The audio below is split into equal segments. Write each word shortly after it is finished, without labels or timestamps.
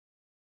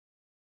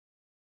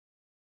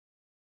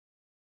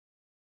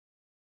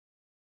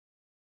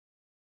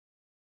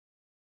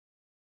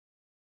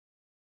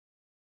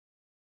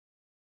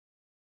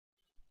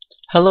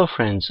Hello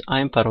friends,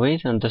 I'm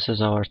Parvez and this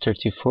is our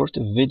 34th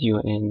video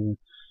in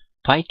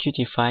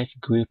PyQt5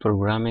 GUI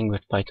programming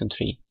with Python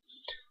 3.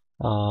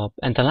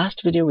 In the last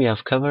video we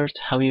have covered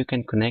how you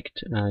can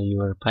connect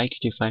your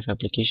PyQt5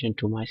 application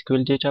to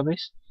MySQL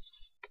database.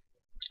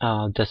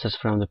 This is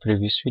from the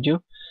previous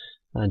video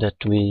that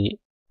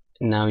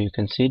now you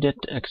can see that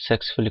it's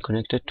successfully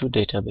connected to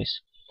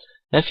database.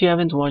 If you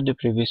haven't watched the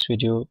previous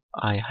video,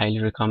 I highly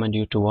recommend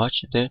you to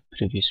watch the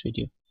previous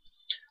video.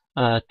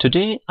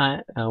 Today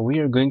we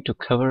are going to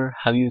cover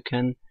how you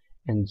can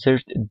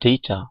insert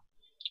data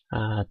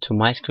to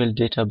MySQL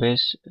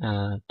database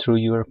through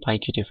your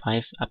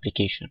PyQt5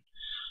 application.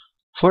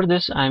 For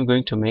this I'm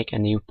going to make a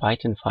new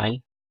Python file.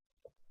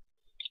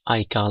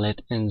 I call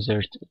it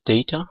insert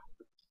data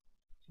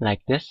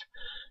like this.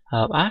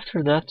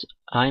 After that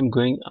I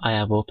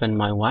have opened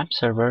my wamp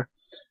server.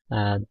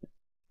 In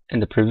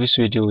the previous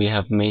video we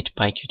have made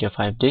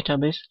PyQt5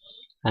 database,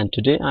 and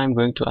today I'm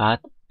going to add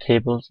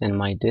tables in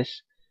my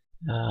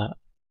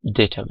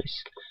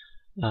database.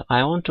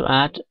 I want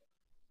to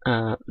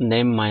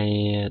name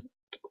my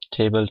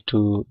table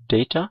to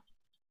data,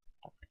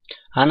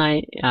 and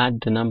I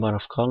add the number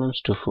of columns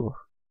to 4.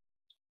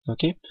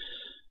 Okay,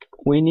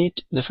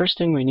 the first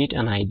thing we need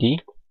an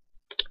ID.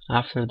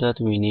 After that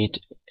we need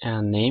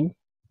a name,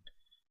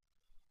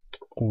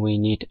 we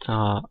need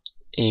a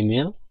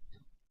email,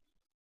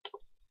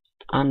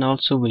 and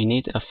also we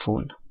need a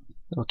phone.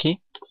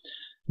 Okay,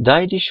 the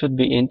ID should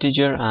be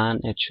integer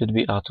and it should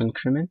be auto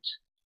increment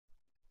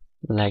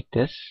like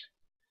this,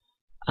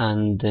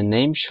 and the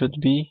name should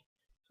be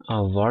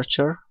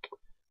varchar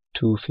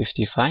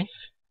 255.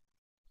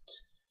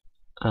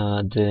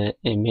 The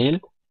email,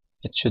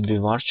 it should be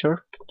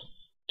varchar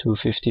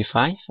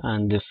 255,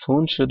 and the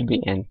phone should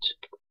be int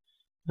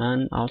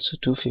and also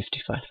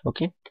 255.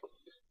 Okay,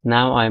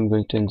 now I'm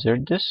going to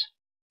insert this.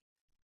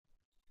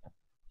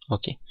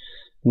 Okay,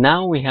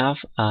 now we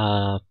have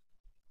a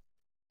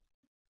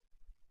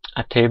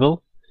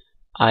table,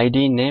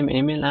 ID, name,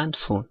 email, and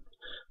phone.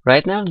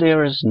 Right now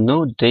there is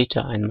no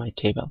data in my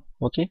table.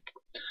 Okay,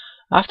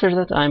 after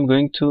that I'm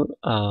going to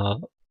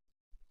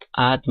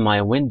add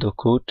my window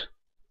code.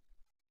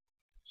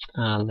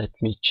 Let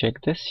me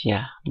check this.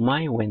 Yeah,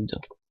 my window.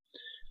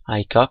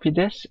 I copy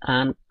this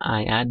and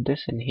I add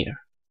this in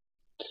here.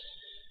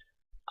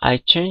 I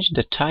change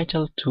the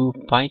title to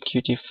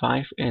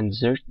PyQt5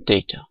 insert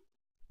data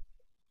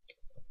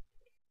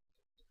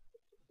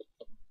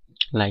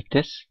like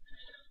this.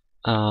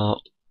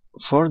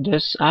 For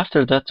this,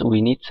 after that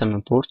we need some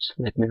imports.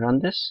 Let me run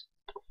this.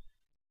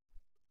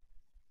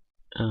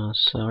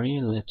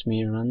 Let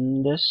me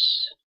run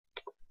this.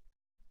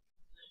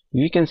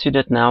 You can see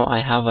that now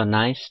I have a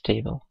nice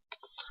table.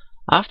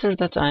 After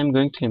that I'm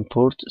going to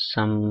import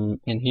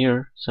some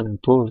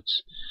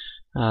imports.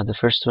 The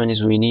first one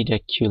is we need a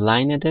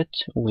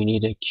QLineEdit, we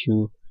need a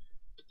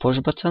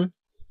QPushButton,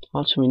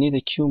 also we need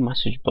a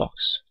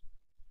QMessageBox,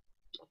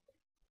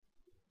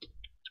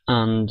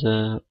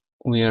 and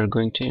we are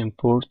going to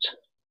import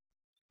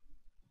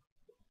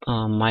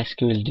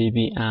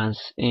MysqlDB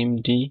as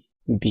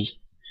mdb.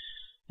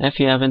 If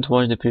you haven't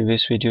watched the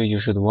previous video, you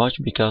should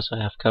watch, because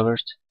I have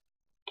covered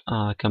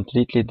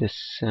completely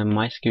this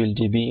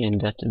MysqlDB in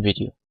that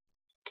video.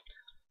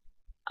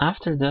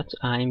 After that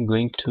I'm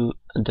going to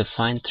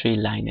define 3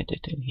 line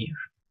edit in here.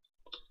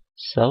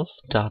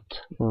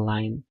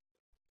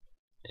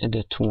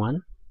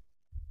 Self.lineEdit1,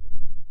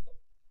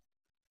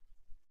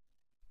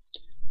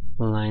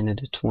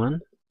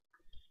 lineEdit1,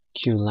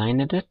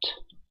 QLineEdit.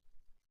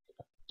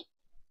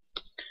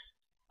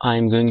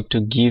 I'm going to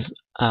give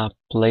a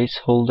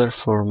placeholder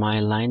for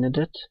my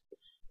lineEdit.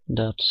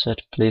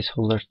 Set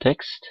placeholder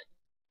text.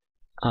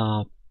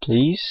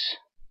 Please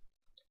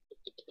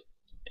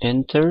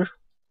enter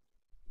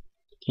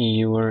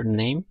your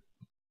name,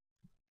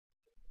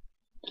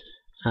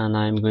 and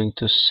I'm going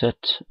to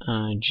set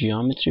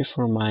geometry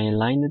for my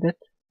lineEdit.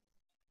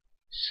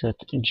 Set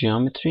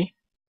geometry,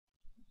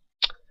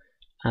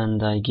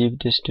 and I give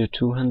this to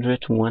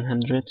 200,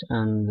 100,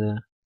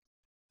 and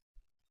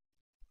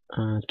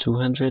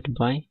 200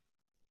 by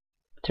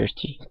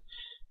 30.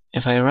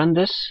 If I run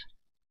this,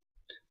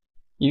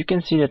 you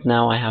can see that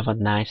now I have a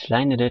nice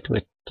lineEdit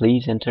with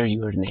please enter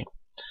your name.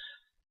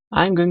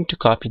 I'm going to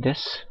copy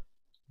this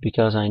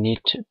because I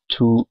need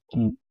 2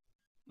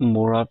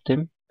 more of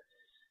them.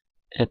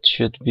 It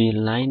should be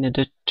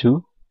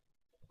lineEdit2.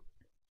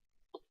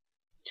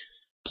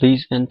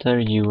 Please enter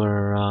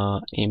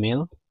your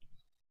email,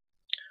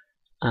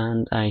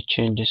 and I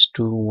change this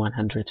to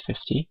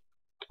 150.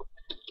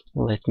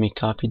 Let me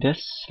copy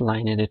this.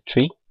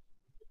 lineEdit3.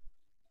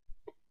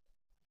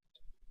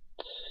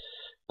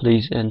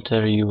 Please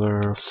enter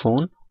your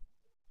phone.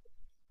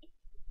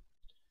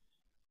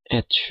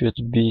 It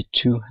should be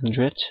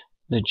 200,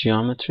 the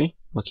geometry.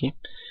 Okay,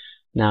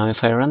 now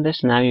if I run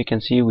this, now you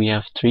can see we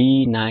have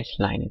 3 nice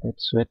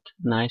lineEdits with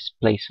nice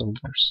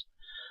placeholders.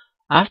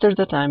 After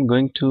that I'm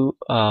going to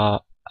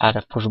add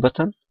a push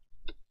button.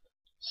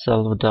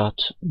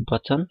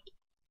 Self.button,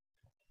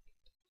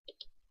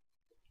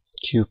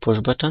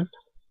 QPushButton,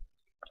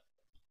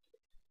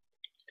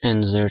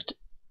 insert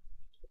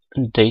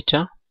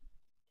data,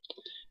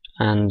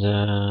 and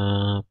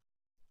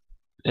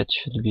it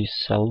should be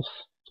self.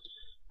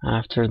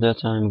 After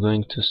that, I'm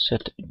going to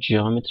set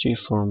geometry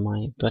for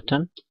my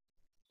button.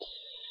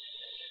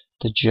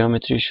 The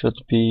geometry should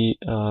be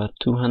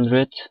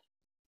 200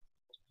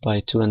 by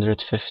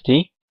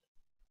 250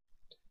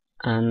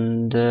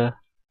 and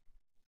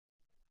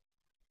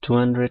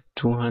 200,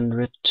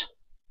 200,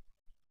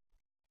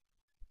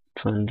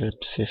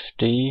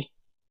 250,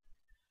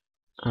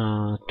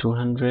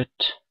 200,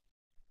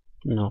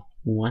 no,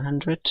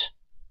 100,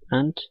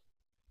 and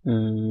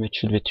it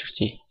should be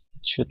 30. It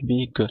should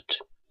be good.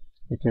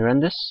 Let me run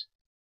this.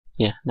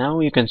 Yeah, now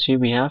you can see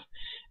we have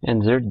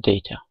insert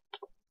data.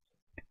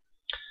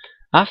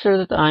 After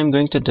that, I'm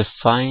going to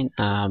define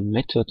a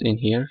method in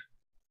here,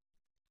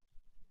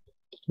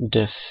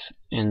 def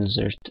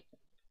insert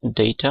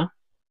data,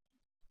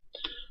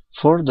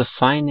 for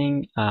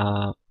defining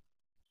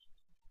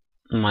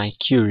my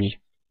query.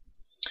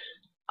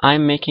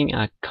 I'm making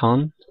a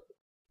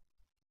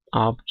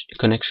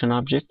connection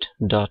object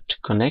dot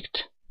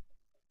connect.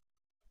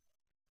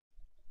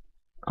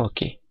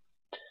 Okay,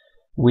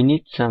 we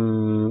need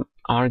some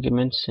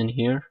arguments in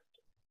here,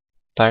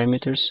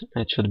 parameters.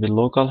 It should be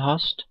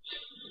localhost.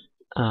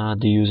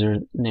 The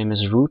username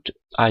is root.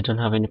 I don't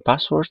have any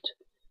password,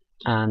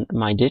 and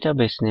my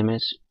database name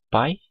is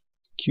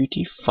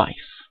PyQt5.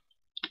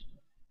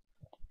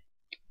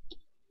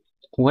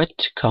 With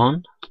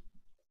con,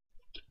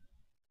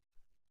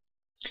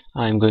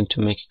 I'm going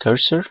to make a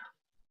cursor,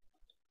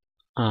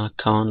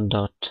 con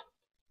dot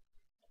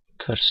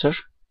cursor.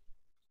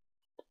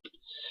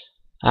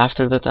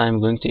 After that, I'm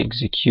going to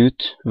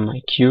execute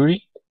my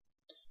query,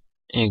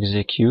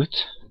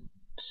 execute,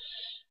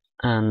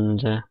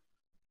 and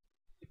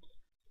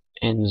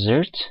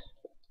insert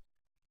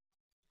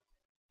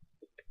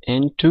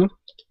into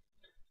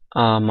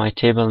my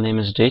table name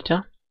is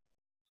data.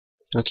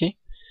 Okay,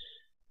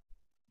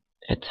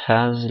 it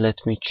has,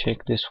 let me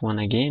check this one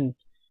again.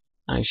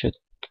 I should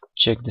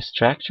check the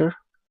structure.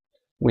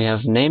 We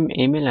have name,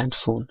 email, and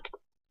phone.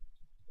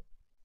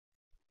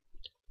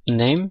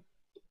 Name,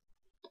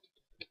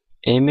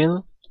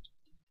 email,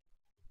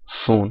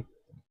 phone,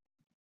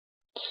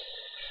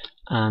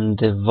 and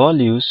the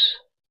values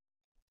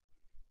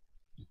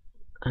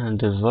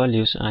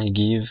I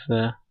give,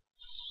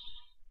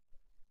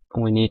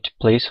 we need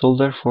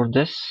placeholder for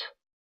this.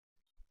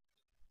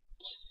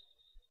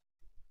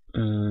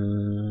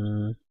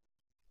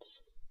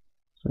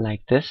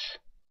 Like this.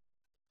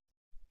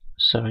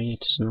 Sorry,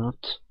 it is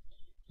not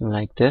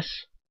like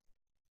this.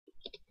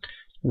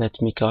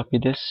 Let me copy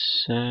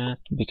this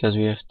because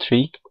we have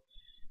 3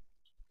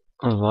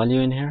 value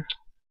in here.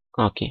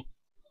 Okay,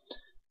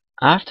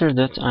 after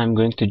that, I'm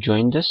going to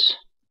join this.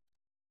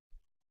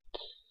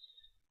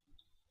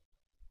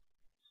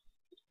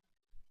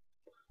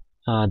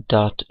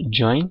 Dot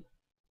join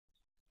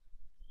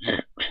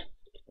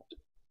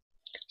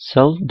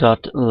self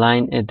dot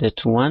line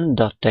edit 1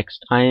 dot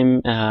text.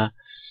 I'm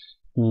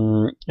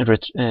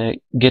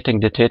getting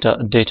the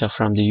data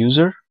from the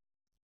user.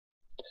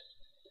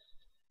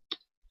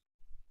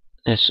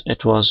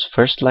 It was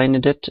first line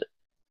edit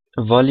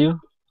value.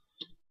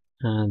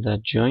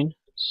 That join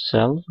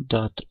self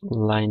dot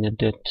line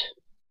edit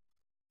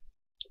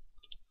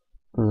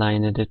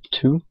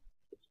 2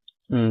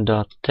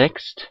 dot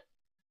text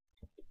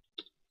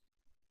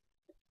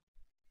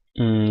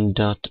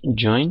dot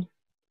join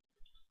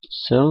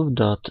self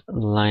dot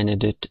line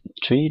edit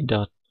 3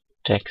 dot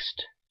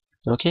text.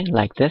 Okay,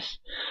 like this.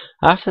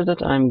 After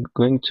that, I'm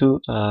going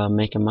to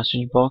make a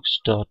message box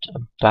dot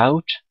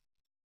about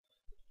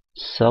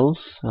self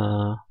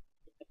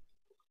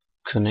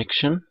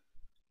connection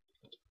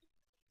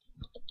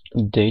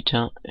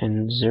data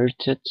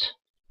inserted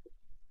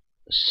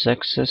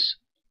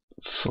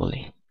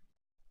successfully,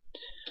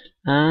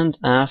 and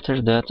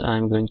after that,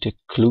 I'm going to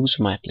close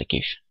my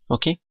application.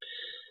 Okay,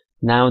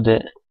 now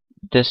the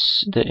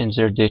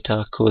insert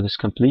data code is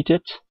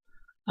completed.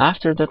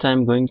 After that,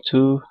 I'm going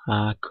to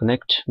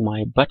connect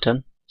my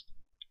button,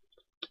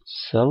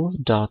 self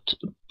dot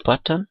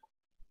button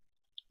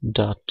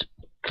dot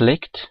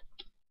clicked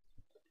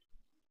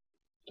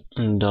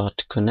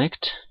dot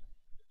connect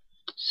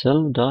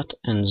self dot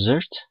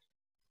insert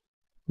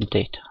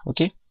data.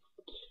 Okay,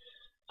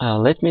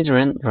 let me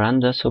run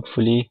this.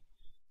 Hopefully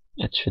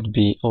it should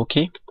be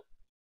okay.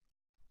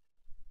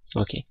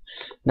 Okay,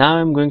 now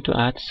I'm going to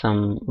add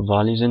some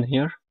values in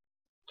here.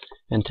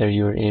 Enter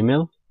your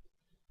email.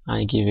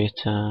 I give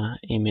it an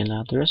email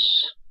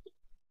address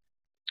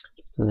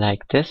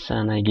like this,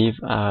 and I give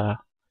a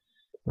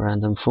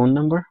random phone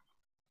number.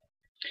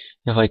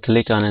 If I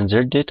click on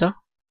insert data,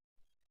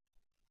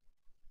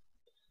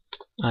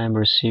 I am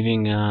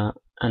receiving an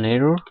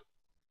error.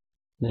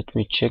 Let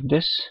me check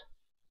this.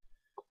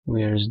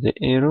 Where is the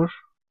error?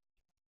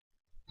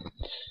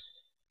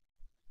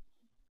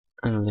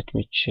 And let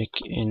me check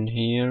in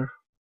here.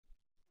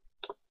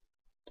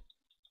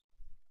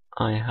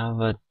 I have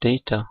a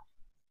data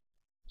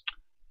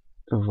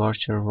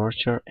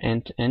varchar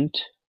int.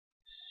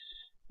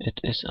 It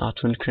is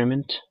auto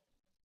increment.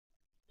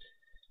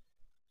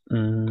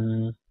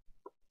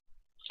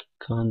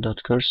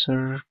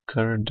 Count.cursor,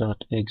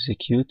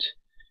 CRUD.execute,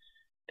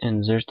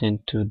 insert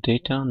into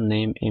data,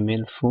 name,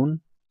 email,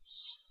 phone.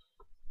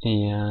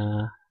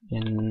 Yeah,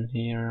 in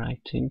here I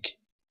think,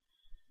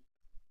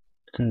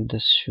 and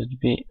this should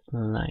be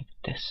like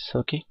this.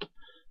 Okay,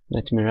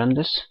 let me run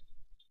this.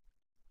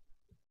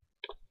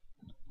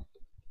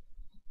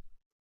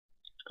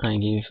 I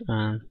give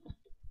an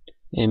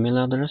email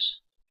address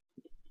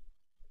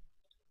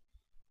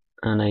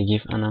and I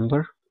give a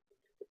number.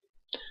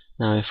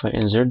 Now if I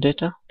insert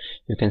data,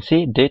 you can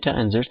see data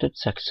inserted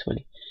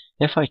successfully.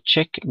 If I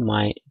check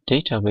my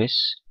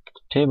database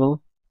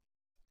table,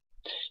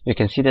 you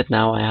can see that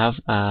now I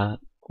have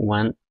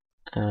one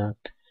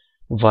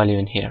value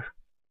in here.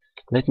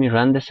 Let me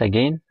run this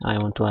again. I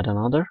want to add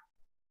another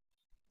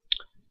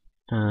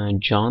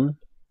John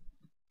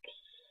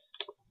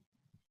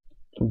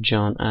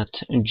at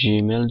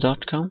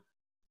gmail.com,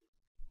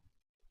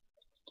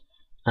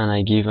 and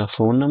I give a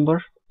phone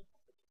number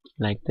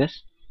like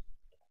this.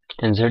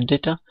 Insert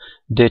data,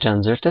 data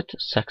inserted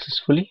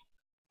successfully.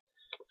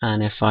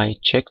 And if I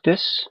check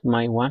this,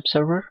 my WAMP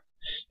server,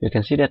 you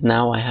can see that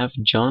now I have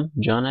John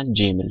at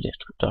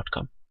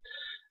gmail.com.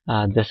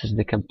 This is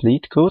the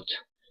complete code.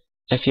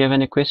 If you have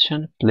any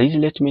question, please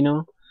let me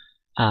know.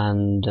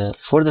 And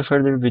for the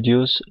further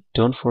videos,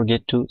 don't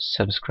forget to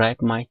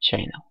subscribe my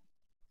channel.